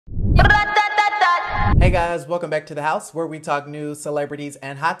Hey guys, welcome back to the house where we talk news, celebrities,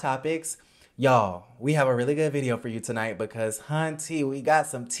 and hot topics. Y'all, we have a really good video for you tonight because, hunty, we got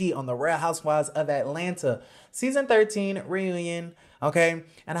some tea on the Real Housewives of Atlanta season 13 reunion, okay?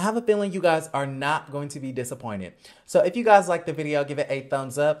 And I have a feeling you guys are not going to be disappointed. So if you guys like the video, give it a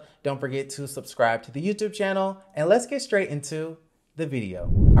thumbs up. Don't forget to subscribe to the YouTube channel, and let's get straight into the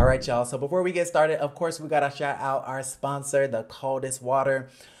video. All right, y'all, so before we get started, of course, we gotta shout out our sponsor, the Coldest Water.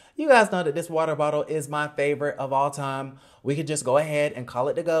 You guys know that this water bottle is my favorite of all time. We could just go ahead and call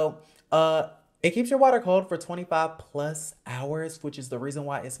it to go. It keeps your water cold for 25 plus hours, which is the reason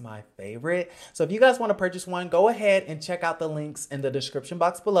why it's my favorite. So if you guys want to purchase one, go ahead and check out the links in the description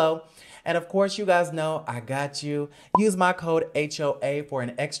box below. And of course, you guys know I got you. Use my code RHOA for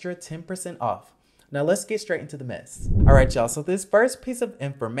an extra 10% off. Now let's get straight into the mess. All right, y'all. So this first piece of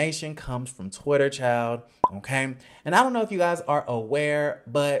information comes from Twitter, child. Okay. And I don't know if you guys are aware,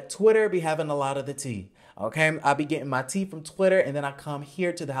 but Twitter be having a lot of the tea. Okay. I be getting my tea from Twitter and then I come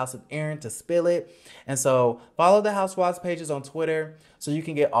here to the House of Aaron to spill it. And so follow the Housewives pages on Twitter so you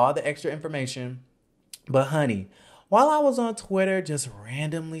can get all the extra information. But honey, while I was on Twitter just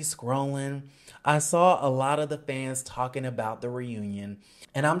randomly scrolling, I saw a lot of the fans talking about the reunion.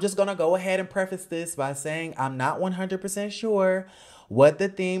 And I'm just going to go ahead and preface this by saying I'm not 100% sure what the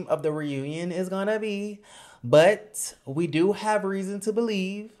theme of the reunion is going to be. But we do have reason to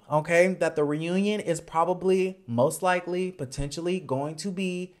believe, okay, that the reunion is probably, most likely, potentially going to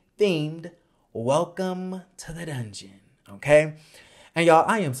be themed Welcome to the Dungeon, okay? And y'all,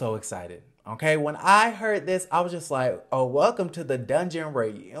 I am so excited, okay? When I heard this, I was just like, oh, welcome to the Dungeon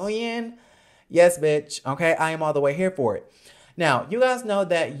reunion. Yes, bitch, okay? I am all the way here for it. Now, you guys know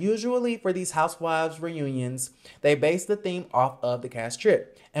that usually for these Housewives reunions, they base the theme off of the cast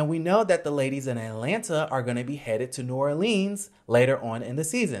trip. And we know that the ladies in Atlanta are going to be headed to New Orleans later on in the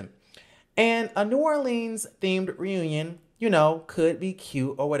season. And a New Orleans themed reunion, you know, could be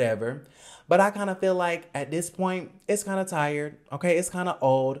cute or whatever. But I kind of feel like at this point, it's kind of tired. Okay, it's kind of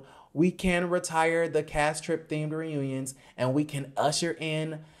old. We can retire the cast trip themed reunions and we can usher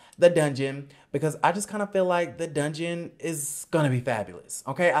in the dungeon, because I just kind of feel like the dungeon is going to be fabulous.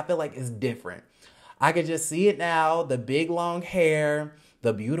 Okay, I feel like it's different. I could just see it now. The big long hair,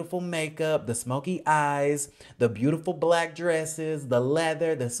 the beautiful makeup, the smoky eyes, the beautiful black dresses, the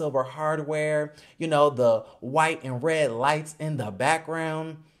leather, the silver hardware, you know, the white and red lights in the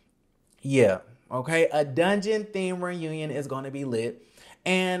background. Yeah, okay, a dungeon theme reunion is going to be lit.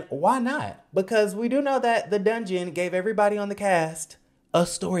 And why not? Because we do know that the dungeon gave everybody on the cast a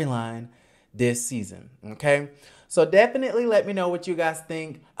storyline this season, okay? So definitely let me know what you guys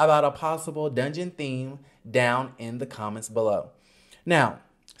think about a possible dungeon theme down in the comments below. Now,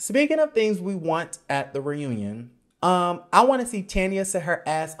 speaking of things we want at the reunion, I want to see Tanya sit her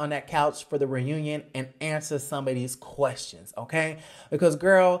ass on that couch for the reunion and answer some of these questions, okay? Because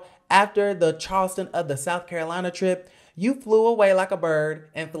girl, after the Charleston of the South Carolina trip, you flew away like a bird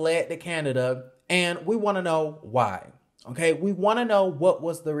and fled to Canada, and we want to know why. Okay, we want to know what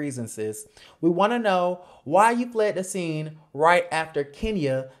was the reason, sis. We want to know why you fled the scene right after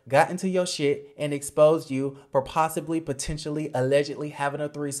Kenya got into your shit and exposed you for possibly, potentially, allegedly having a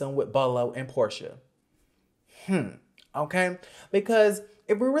threesome with Bolo and Portia. Okay, because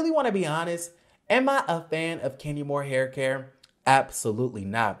if we really want to be honest, am I a fan of Kenya Moore hair care? Absolutely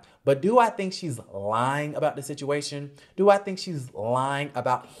not. But do I think she's lying about the situation? Do I think she's lying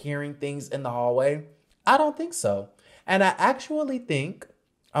about hearing things in the hallway? I don't think so. And I actually think,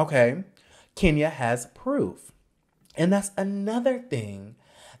 okay, Kenya has proof. And that's another thing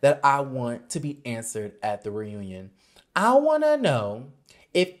that I want to be answered at the reunion. I want to know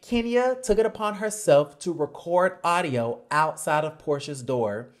if Kenya took it upon herself to record audio outside of Portia's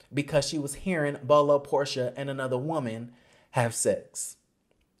door because she was hearing Bolo, Portia, and another woman have sex.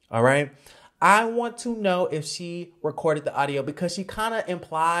 All right. I want to know if she recorded the audio because she kind of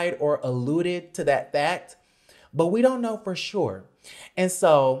implied or alluded to that fact. But we don't know for sure. And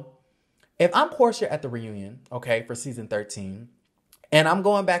so if I'm Portia at the reunion, okay, for season 13, and I'm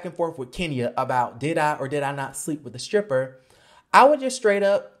going back and forth with Kenya about did I or did I not sleep with the stripper, I would just straight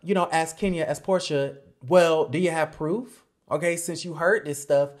up, you know, ask Kenya as Portia, well, do you have proof? Okay, since you heard this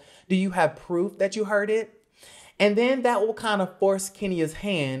stuff, do you have proof that you heard it? And then that will kind of force Kenya's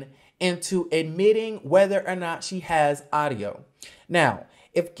hand into admitting whether or not she has audio. Now,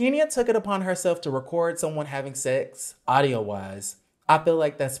 if Kenya took it upon herself to record someone having sex, audio-wise, I feel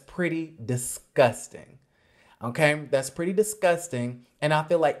like that's pretty disgusting. Okay? That's pretty disgusting. And I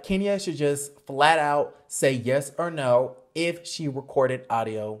feel like Kenya should just flat out say yes or no if she recorded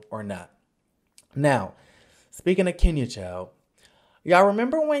audio or not. Now, speaking of Kenya, child, Y'all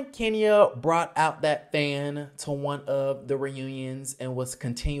remember when Kenya brought out that fan to one of the reunions and was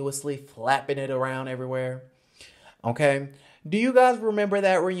continuously flapping it around everywhere? Okay. Do you guys remember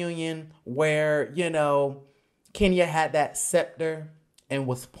that reunion where, Kenya had that scepter and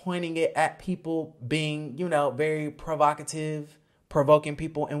was pointing it at people, being, very provocative, provoking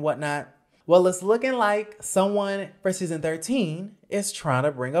people and whatnot? Well, it's looking like someone for season 13 is trying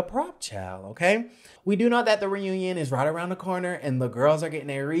to bring a prop child, okay? We do know that the reunion is right around the corner and the girls are getting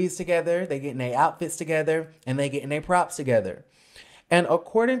their reads together, they getting their outfits together, and they getting their props together. And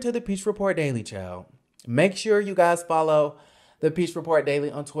according to the Peach Report Daily, child, make sure you guys follow the Peach Report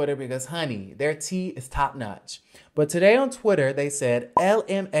Daily on Twitter because, honey, their tea is top notch. But today on Twitter, they said,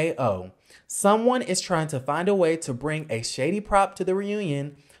 LMAO, someone is trying to find a way to bring a shady prop to the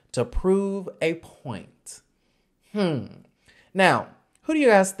reunion to prove a point. Now, who do you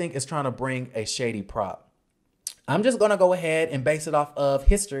guys think is trying to bring a shady prop? I'm just going to go ahead and base it off of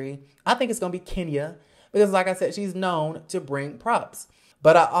history. I think it's going to be Kenya because, like I said, she's known to bring props.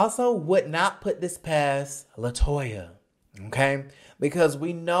 But I also would not put this past LaToya, okay? Because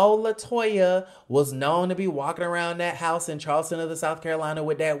we know LaToya was known to be walking around that house in Charleston of the South Carolina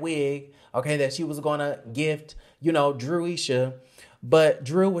with that wig, okay, that she was going to gift, Drew Isha. But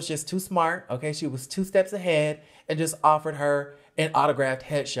Drew was just too smart, okay? She was 2 steps ahead and just offered her an autographed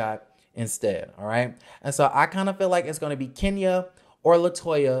headshot instead, all right? And so I kind of feel like it's going to be Kenya or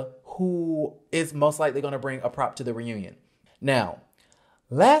LaToya who is most likely going to bring a prop to the reunion. Now,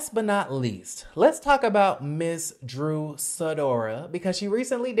 last but not least, let's talk about Miss Drew Sidora because she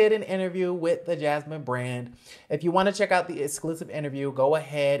recently did an interview with the Jasmine brand. If you want to check out the exclusive interview, go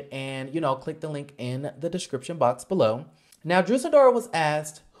ahead and, click the link in the description box below. Now, Drew Sidora was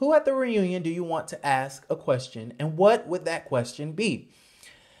asked, who at the reunion do you want to ask a question and what would that question be?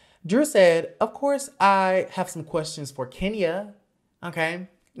 Drew said, of course, I have some questions for Kenya. Okay.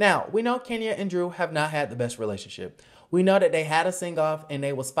 Now, we know Kenya and Drew have not had the best relationship. We know that they had a sing-off and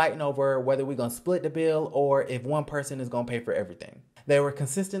they was fighting over whether we're going to split the bill or if one person is going to pay for everything. They were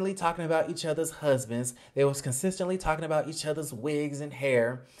consistently talking about each other's husbands. They was consistently talking about each other's wigs and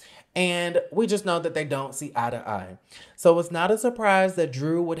hair. And we just know that they don't see eye to eye. So it's not a surprise that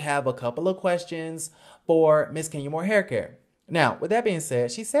Drew would have a couple of questions for Miss Kenya Moore Hair Care. Now, with that being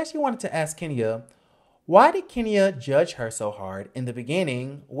said, she said she wanted to ask Kenya, why did Kenya judge her so hard in the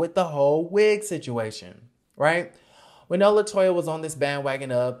beginning with the whole wig situation, right? We know LaToya was on this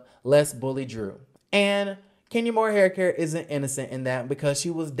bandwagon of let's bully Drew. And Kenya Moore Hair Care isn't innocent in that because she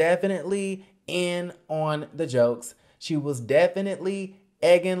was definitely in on the jokes. She was definitely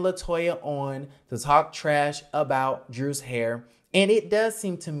egging LaToya on to talk trash about Drew's hair. And it does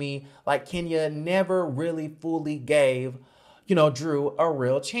seem to me like Kenya never really fully gave, Drew a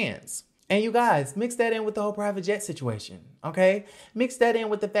real chance. And you guys, mix that in with the whole private jet situation, okay? Mix that in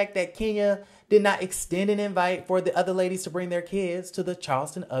with the fact that Kenya did not extend an invite for the other ladies to bring their kids to the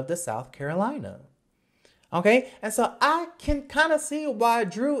Charleston of the South Carolina. Okay? And so I can kind of see why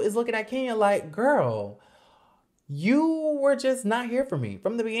Drew is looking at Kenya like, girl, you were just not here for me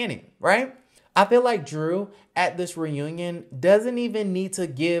from the beginning, right? I feel like Drew at this reunion doesn't even need to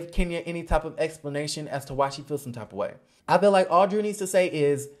give Kenya any type of explanation as to why she feels some type of way. I feel like all Drew needs to say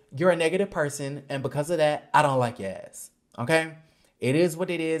is, you're a negative person, and because of that, I don't like your ass, okay? It is what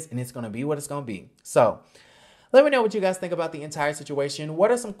it is, and it's going to be what it's going to be. So let me know what you guys think about the entire situation.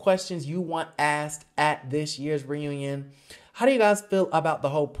 What are some questions you want asked at this year's reunion? How do you guys feel about the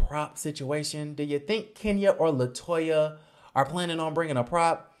whole prop situation? Do you think Kenya or LaToya are planning on bringing a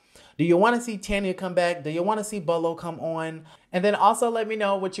prop? Do you want to see Tanya come back? Do you want to see Bolo come on? And then also let me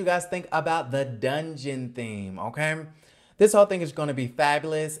know what you guys think about the dungeon theme, okay? This whole thing is going to be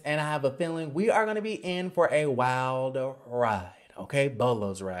fabulous, and I have a feeling we are going to be in for a wild ride, okay?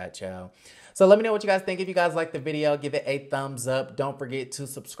 Bolo's ride, child. So let me know what you guys think. If you guys like the video, give it a thumbs up. Don't forget to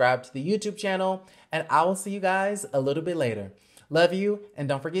subscribe to the YouTube channel, and I will see you guys a little bit later. Love you, and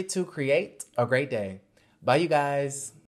don't forget to create a great day. Bye, you guys.